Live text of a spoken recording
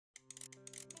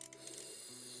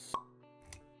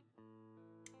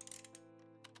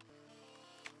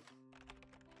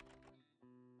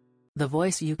The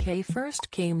Voice UK first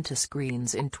came to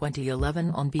screens in 2011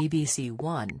 on BBC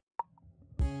One.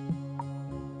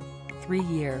 3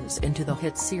 years into the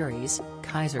hit series,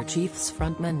 Kaiser Chiefs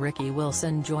frontman Ricky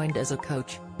Wilson joined as a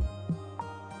coach.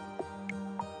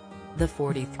 The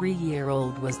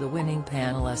 43-year-old was the winning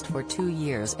panelist for 2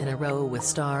 years in a row with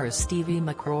stars Stevie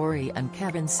McCrory and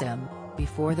Kevin Sim,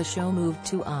 before the show moved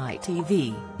to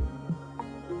ITV.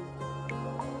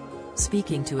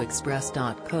 Speaking to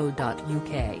Express.co.uk,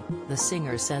 the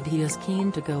singer said he is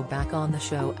keen to go back on the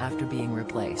show after being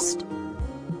replaced.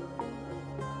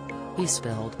 He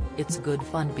spilled, "It's good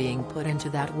fun being put into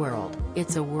that world.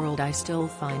 It's a world I still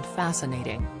find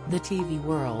fascinating, the TV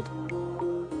world.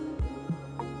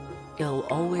 I'll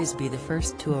always be the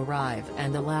first to arrive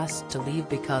and the last to leave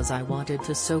because I wanted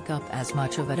to soak up as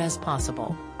much of it as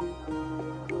possible.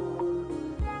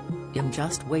 I'm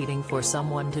just waiting for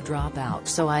someone to drop out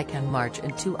so I can march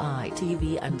into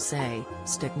ITV and say,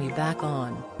 'Stick me back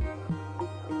on.'"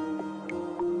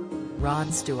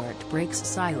 Rod Stewart breaks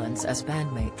silence as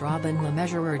bandmate Robin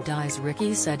LeMessurier dies.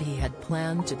 Ricky said he had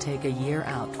planned to take a year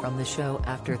out from the show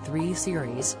after 3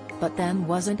 series, but then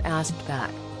wasn't asked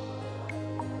back.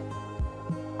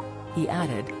 He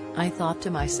added, "I thought to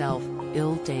myself,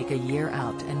 I'll take a year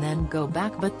out and then go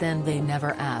back, but then they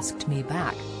never asked me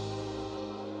back.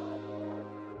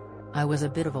 I was a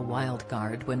bit of a wild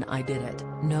card when I did it.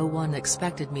 No one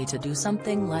expected me to do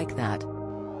something like that."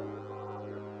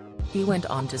 He went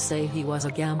on to say he was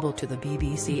a gamble to the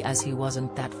BBC as he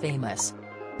wasn't that famous.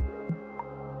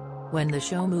 When the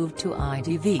show moved to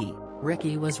ITV,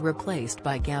 Ricky was replaced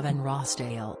by Gavin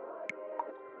Rossdale.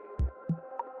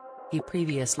 He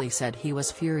previously said he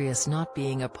was furious not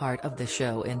being a part of the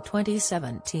show in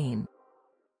 2017.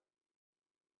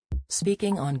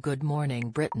 Speaking on Good Morning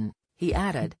Britain, he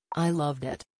added, "I loved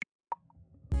it.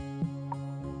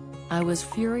 I was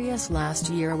furious last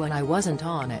year when I wasn't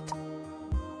on it.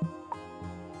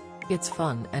 It's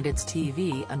fun and it's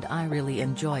TV and I really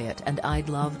enjoy it and I'd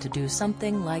love to do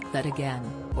something like that again,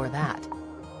 or that."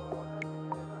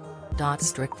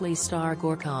 Strictly star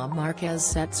Gorka Marquez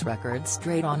sets record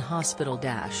straight on Hospital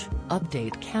Dash,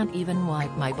 update can't even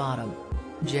wipe my bottom.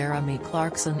 Jeremy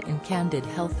Clarkson in Candid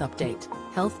Health Update,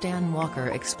 Health Dan Walker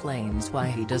explains why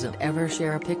he doesn't ever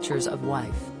share pictures of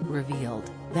wife, revealed,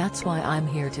 "That's why I'm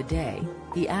here today,"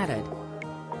 he added.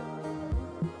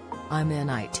 "I'm in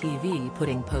ITV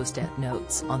putting post-it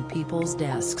notes on people's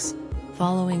desks."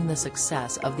 Following the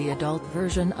success of the adult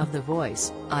version of The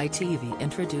Voice, ITV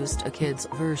introduced a kids'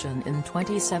 version in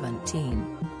 2017.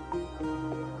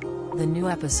 The new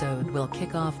episode will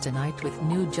kick off tonight with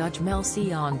new judge Mel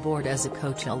C on board as a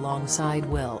coach alongside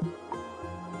Will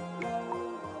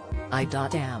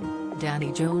I.Am,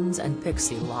 Danny Jones and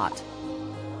Pixie Lott.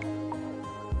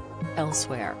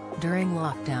 Elsewhere, during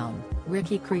lockdown,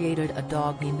 Ricky created a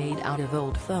dog he made out of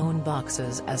old phone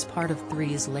boxes as part of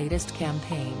 3's latest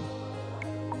campaign.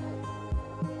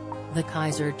 The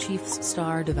Kaiser Chiefs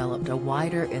star developed a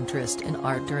wider interest in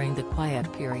art during the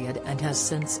quiet period and has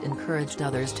since encouraged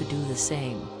others to do the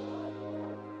same.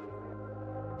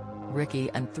 Ricky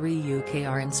and 3UK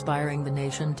are inspiring the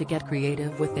nation to get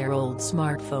creative with their old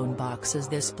smartphone boxes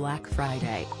this Black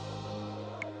Friday.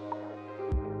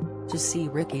 To see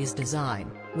Ricky's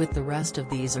design, with the rest of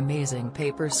these amazing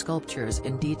paper sculptures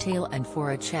in detail and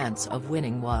for a chance of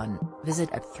winning one, visit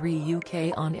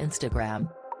 @3UK on Instagram.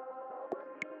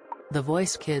 The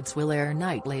Voice Kids will air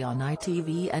nightly on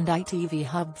ITV and ITV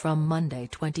Hub from Monday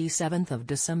 27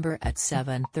 December at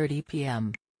 7:30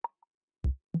 p.m.